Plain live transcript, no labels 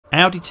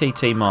Audi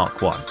TT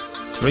Mk1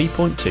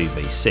 3.2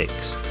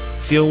 V6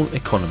 fuel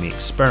economy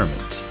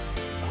experiment.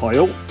 Hi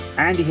all,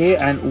 Andy here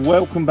and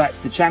welcome back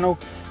to the channel,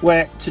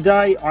 where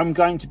today I'm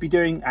going to be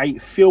doing a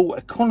fuel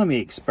economy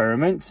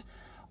experiment.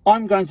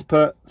 I'm going to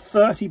put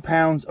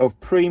 £30 of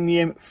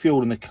premium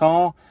fuel in the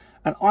car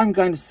and I'm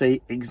going to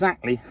see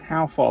exactly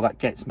how far that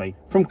gets me.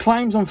 From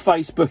claims on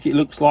Facebook, it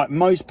looks like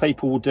most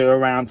people will do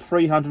around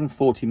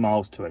 340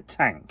 miles to a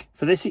tank.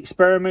 For this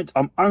experiment,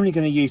 I'm only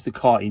going to use the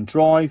car in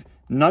drive,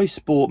 no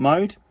sport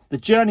mode. The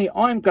journey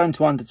I'm going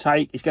to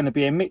undertake is going to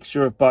be a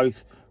mixture of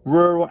both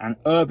rural and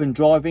urban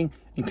driving,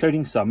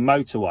 including some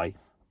motorway.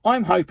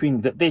 I'm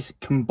hoping that this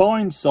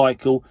combined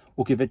cycle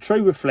will give a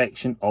true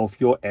reflection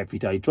of your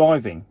everyday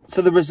driving.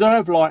 So the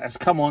reserve light has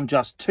come on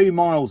just 2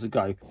 miles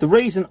ago. The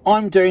reason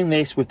I'm doing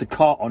this with the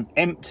car on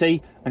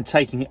empty and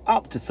taking it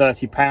up to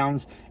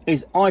 £30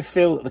 is I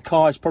feel that the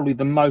car is probably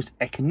the most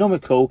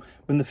economical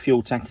when the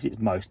fuel tank is its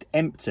most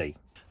empty.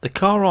 The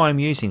car I am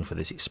using for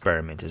this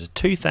experiment is a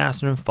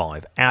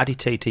 2005 Audi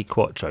TT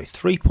Quattro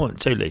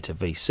 3.2 litre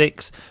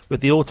V6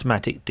 with the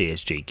automatic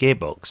DSG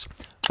gearbox.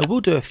 I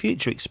will do a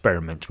future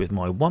experiment with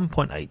my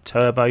 1.8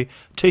 turbo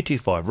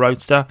 225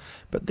 Roadster,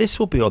 but this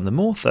will be on the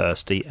more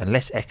thirsty and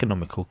less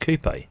economical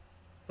coupe.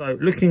 So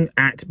looking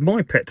at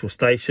my petrol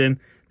station,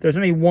 there's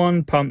only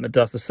one pump that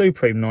does the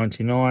Supreme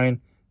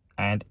 99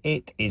 and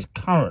it is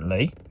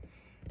currently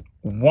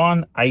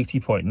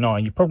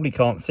 180.9. You probably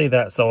can't see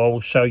that, so I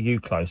will show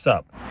you close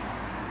up.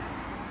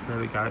 So there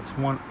we go, it's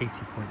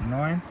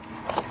 180.9.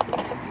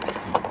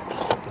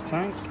 The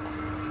tank,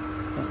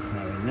 that's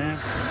now in there.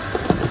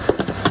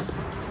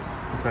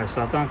 Okay,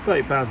 so I've done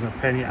 £30 and a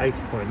penny at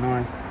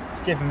 80.9. It's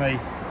given me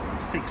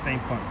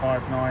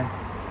 16.59.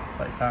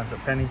 £30 a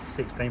penny,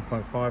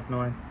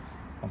 16.59.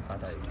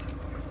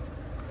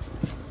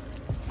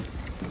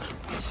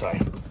 £1.80. So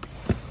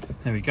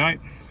there we go,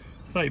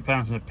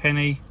 £30 and a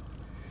penny,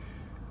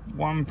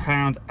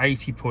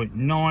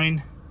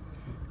 £1.80.9.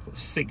 Got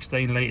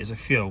 16 litres of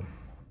fuel.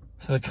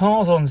 So the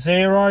car's on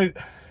 0.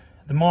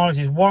 The mileage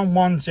is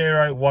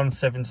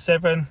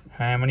 110,177.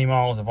 How many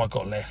miles have I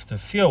got left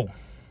of fuel?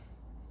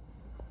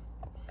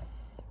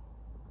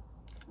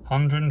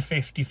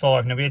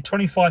 155. Now we had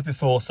 25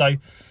 before, so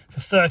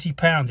for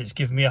 £30 it's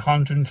given me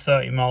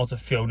 130 miles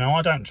of fuel. Now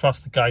I don't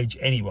trust the gauge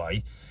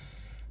anyway,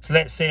 so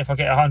let's see if I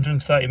get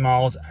 130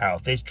 miles out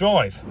of this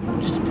drive.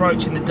 I'm just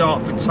approaching the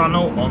Dartford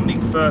Tunnel on the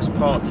first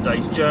part of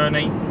today's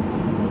journey.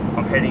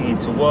 I'm heading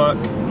into work.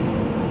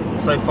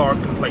 So far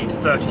I've completed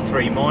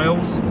 33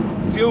 miles.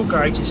 The fuel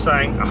gauge is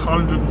saying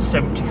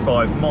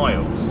 175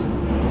 miles.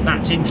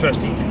 That's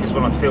interesting because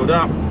when I filled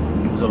up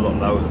it was a lot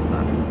lower than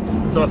that.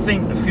 So I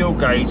think the fuel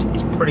gauge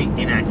is pretty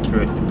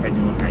inaccurate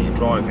depending on how you're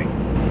driving.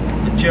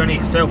 The journey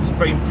itself has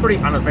been pretty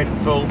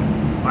uneventful.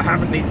 I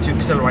haven't needed to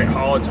accelerate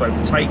hard to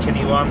overtake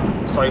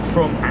anyone, so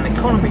from an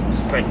economy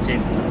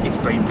perspective it's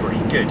been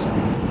pretty good.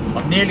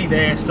 I'm nearly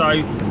there,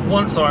 so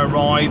once I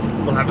arrive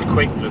we'll have a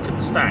quick look at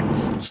the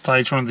stats.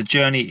 Stage 1 of the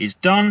journey is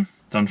done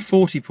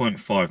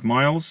 40.5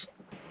 miles.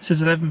 This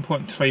is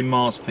 11.3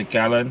 miles per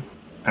gallon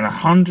and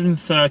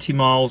 130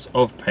 miles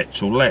of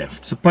petrol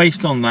left. So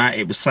based on that,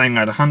 it was saying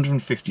I had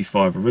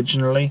 155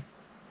 originally,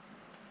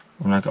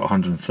 and I got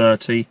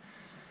 130.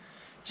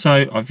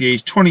 So I've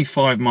used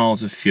 25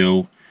 miles of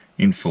fuel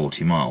in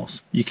 40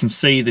 miles. You can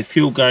see the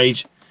fuel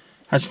gauge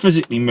has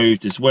physically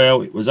moved as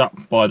well. It was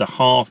up by the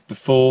half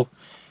before.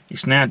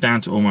 It's now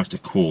down to almost a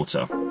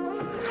quarter.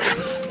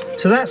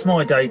 So that's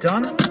my day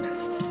done.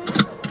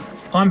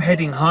 I'm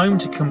heading home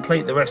to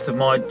complete the rest of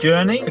my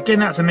journey. Again,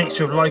 that's a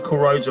mixture of local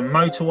roads and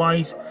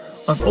motorways.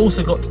 I've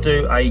also got to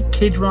do a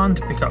kid run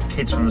to pick up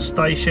kids from the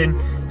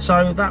station,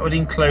 so that would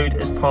include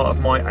as part of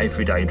my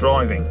everyday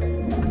driving.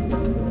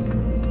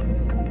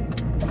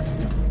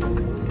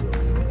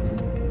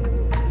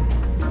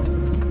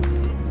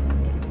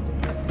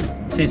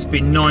 It's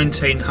been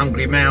 19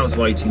 hungry mouths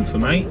waiting for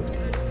me.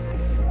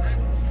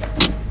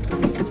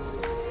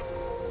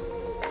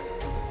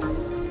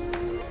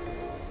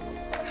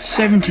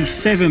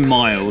 $77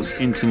 miles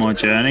into my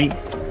journey,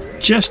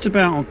 just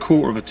about a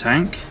quarter of a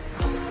tank,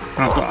 and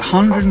I've got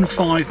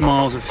 105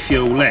 miles of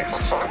fuel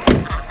left.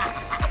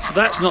 So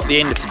that's not the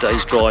end of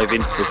today's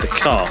driving with the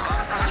car.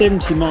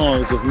 70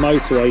 miles of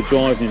motorway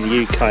driving in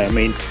the UK. I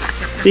mean,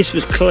 this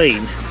was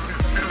clean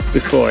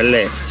before I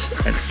left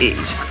and it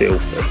is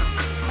filthy.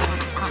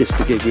 Just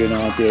to give you an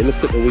idea, look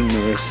at the wing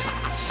mirrors.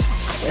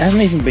 It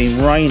hasn't even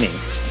been raining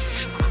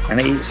and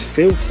it is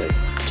filthy.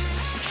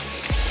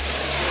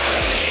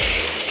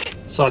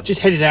 So I just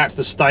headed out to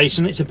the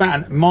station. It's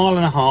about 1.5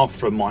 miles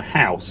from my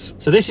house.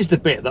 So this is the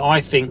bit that I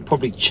think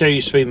probably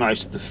chews through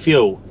most of the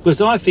fuel, because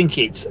I think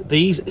it's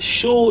these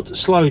short,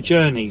 slow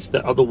journeys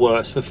that are the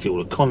worst for fuel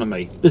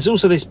economy. There's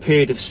also this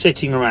period of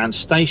sitting around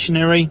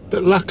stationary,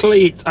 but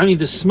luckily it's only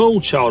the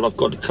small child I've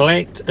got to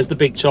collect as the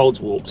big child's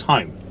walked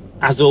home.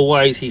 As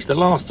always, he's the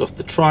last off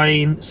the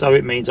train, so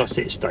it means I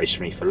sit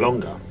stationary for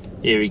longer.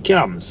 Here he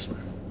comes.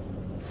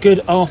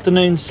 Good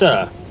afternoon,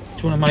 sir.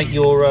 Do you want to make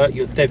your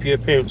debut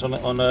appearance on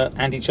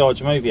Andy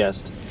Charger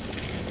Moviest?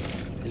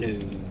 Hello.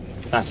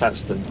 That's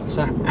Aston.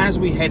 So as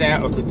we head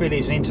out of the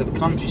village and into the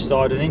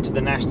countryside and into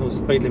the national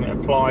speed limit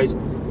applies,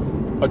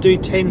 I do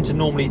tend to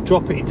normally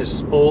drop it into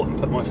sport and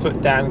put my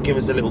foot down and give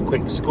us a little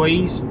quick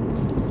squeeze.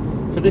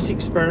 For this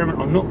experiment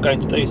I'm not going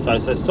to do so,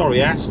 so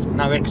sorry Ast,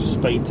 no extra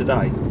speed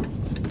today.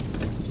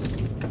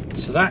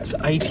 So that's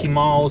 80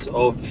 miles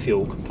of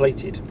fuel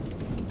completed.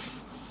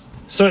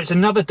 So it's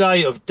another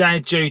day of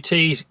dad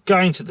duties,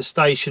 going to the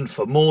station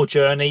for more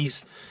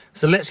journeys.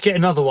 So let's get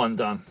another one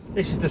done.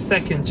 This is the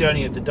second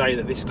journey of the day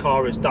that this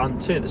car has done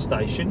to the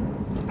station,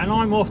 and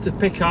I'm off to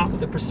pick up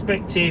the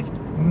prospective,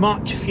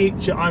 much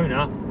future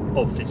owner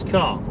of this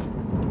car.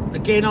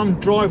 Again, I'm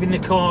driving the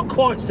car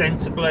quite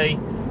sensibly.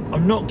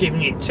 I'm not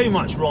giving it too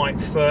much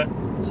right foot,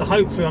 so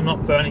hopefully I'm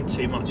not burning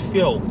too much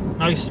fuel.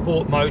 No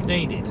sport mode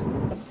needed.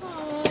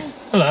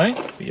 Hello,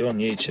 but you're on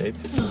YouTube.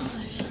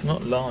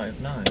 Not live,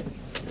 no.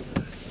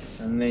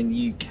 And then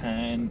you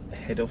can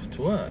head off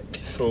to work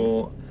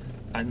for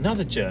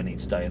another journey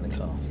today in the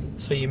car.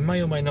 So you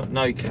may or may not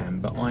know, Cam,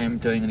 but I am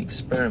doing an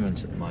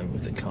experiment at the moment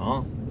with the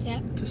car.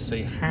 Yeah. To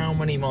see how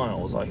many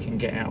miles I can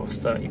get out of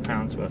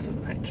 £30 worth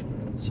of petrol.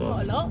 So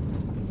not a lot.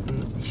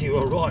 You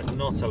are right,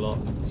 not a lot.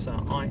 So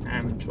I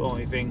am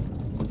driving.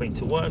 I've been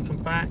to work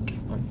and back.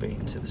 I've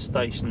been to the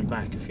station and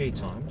back a few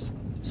times.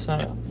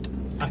 So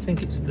I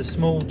think it's the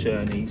small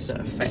journeys that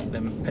affect the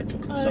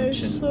petrol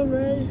consumption. Oh,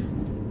 sorry.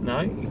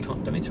 No, you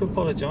don't need to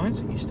apologise.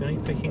 You still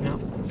need picking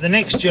up. The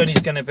next journey is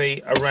going to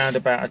be around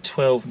about a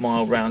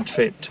 12-mile round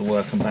trip to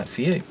work and back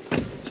for you.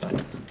 So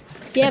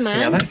yeah, let's see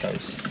how that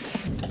goes.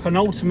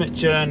 Penultimate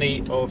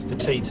journey of the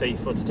TT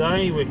for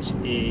today, which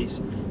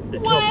is the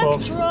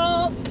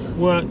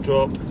work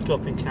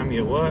drop in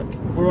Cameo work.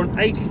 We're on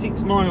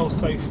 86 miles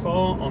so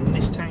far on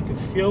this tank of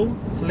fuel,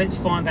 so let's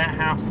find out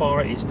how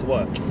far it is to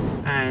work.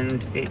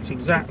 And it's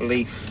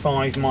exactly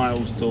 5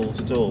 miles door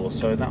to door,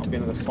 so that'll be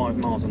another 5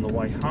 miles on the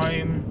way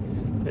home,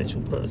 which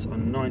will put us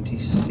on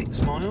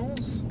 96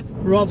 miles.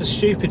 Rather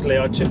stupidly,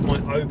 I took my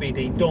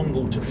OBD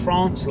dongle to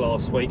France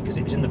last week because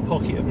it was in the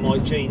pocket of my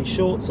jean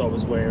shorts I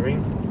was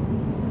wearing,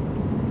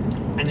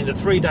 and in the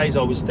 3 days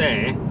I was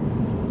there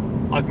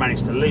I've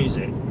managed to lose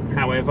it.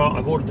 However,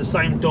 I've ordered the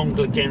same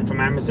dongle again from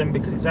Amazon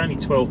because it's only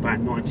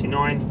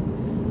 £12.99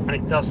 and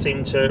it does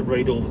seem to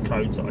read all the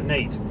codes that I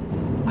need.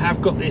 I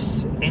have got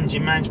this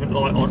engine management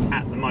light on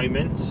at the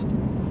moment,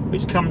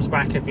 which comes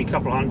back every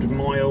couple of 100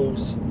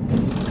 miles,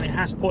 and it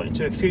has pointed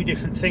to a few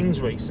different things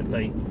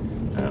recently.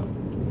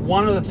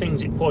 One of the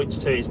things it points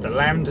to is the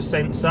lambda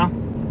sensor.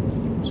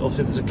 So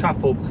obviously there's a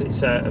couple because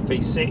it's a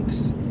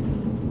V6,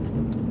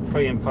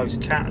 pre and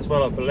post cat as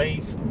well, I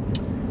believe.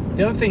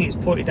 The other thing it's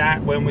pointed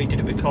out when we did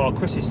it with car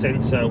Chris's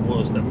sensor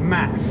was the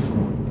MAF.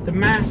 The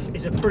MAF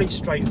is a pretty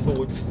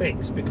straightforward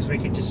fix because we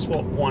can just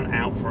swap one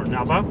out for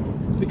another.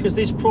 Because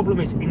this problem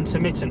is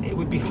intermittent, it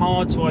would be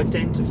hard to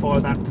identify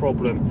that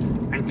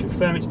problem and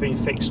confirm it's been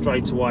fixed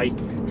straight away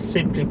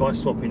simply by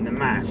swapping the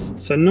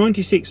MAF. So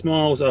 96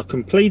 miles are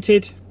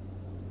completed.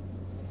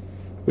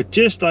 We're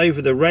just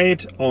over the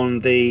red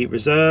on the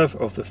reserve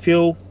of the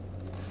fuel.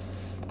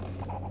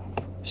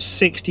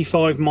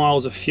 65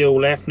 miles of fuel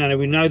left. Now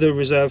we know the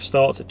reserve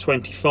starts at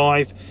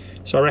 25,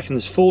 so I reckon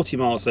there's 40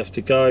 miles left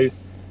to go.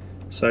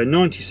 So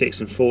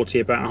 96 and 40,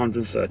 about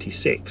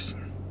 136.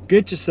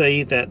 Good to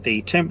see that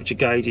the temperature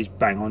gauge is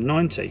bang on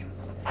 90.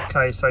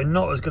 Okay, so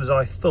not as good as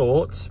I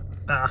thought.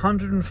 At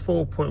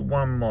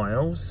 104.1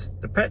 miles,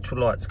 the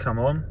petrol lights come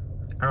on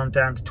and I'm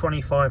down to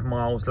 25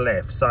 miles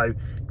left. So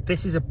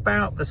this is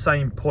about the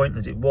same point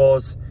as it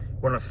was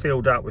when I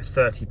filled up with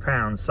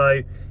 £30.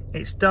 So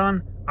it's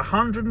done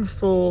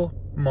 104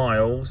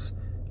 miles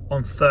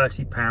on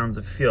 £30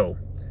 of fuel.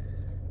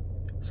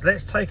 So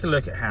let's take a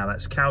look at how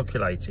that's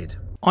calculated.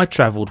 I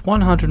travelled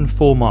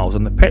 104 miles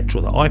on the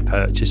petrol that I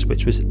purchased,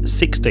 which was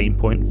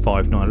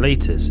 16.59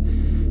 litres.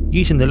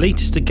 Using the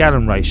litres to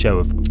gallon ratio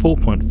of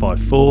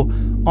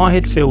 4.54, I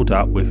had filled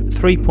up with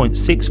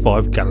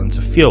 3.65 gallons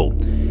of fuel.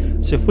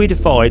 So if we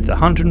divide the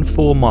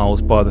 104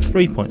 miles by the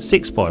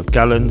 3.65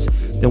 gallons,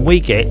 then we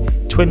get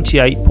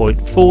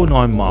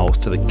 28.49 miles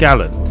to the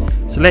gallon.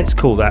 So let's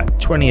call that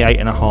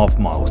 28.5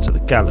 miles to the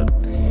gallon.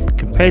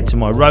 Compared to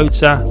my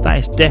rotor, that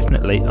is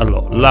definitely a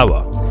lot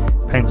lower.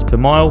 Pence per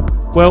mile,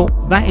 well,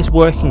 that is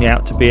working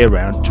out to be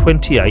around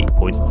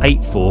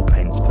 28.84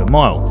 pence per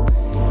mile.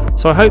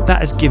 So I hope that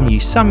has given you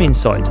some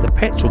insight into the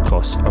petrol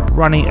costs of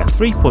running a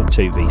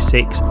 3.2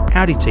 V6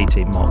 Audi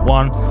TT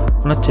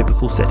Mk1 on a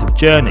typical set of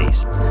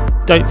journeys.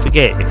 Don't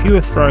forget, if you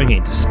are throwing it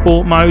into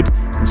sport mode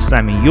and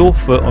slamming your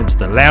foot onto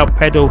the loud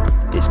pedal,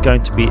 it's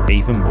going to be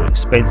even more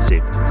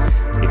expensive.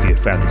 If you have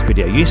found this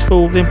video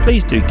useful, then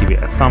please do give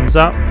it a thumbs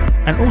up,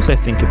 and also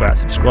think about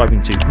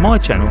subscribing to my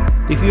channel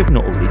if you have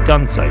not already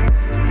done so.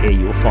 Here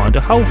you will find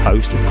a whole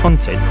host of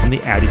content on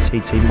the Audi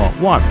TT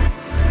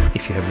Mk1.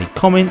 If you have any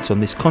comments on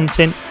this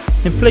content,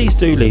 then please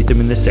do leave them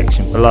in the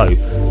section below.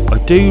 I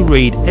do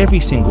read every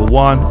single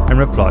one and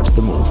reply to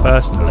them all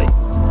personally.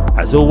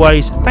 As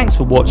always, thanks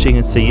for watching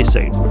and see you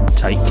soon.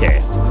 Take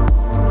care.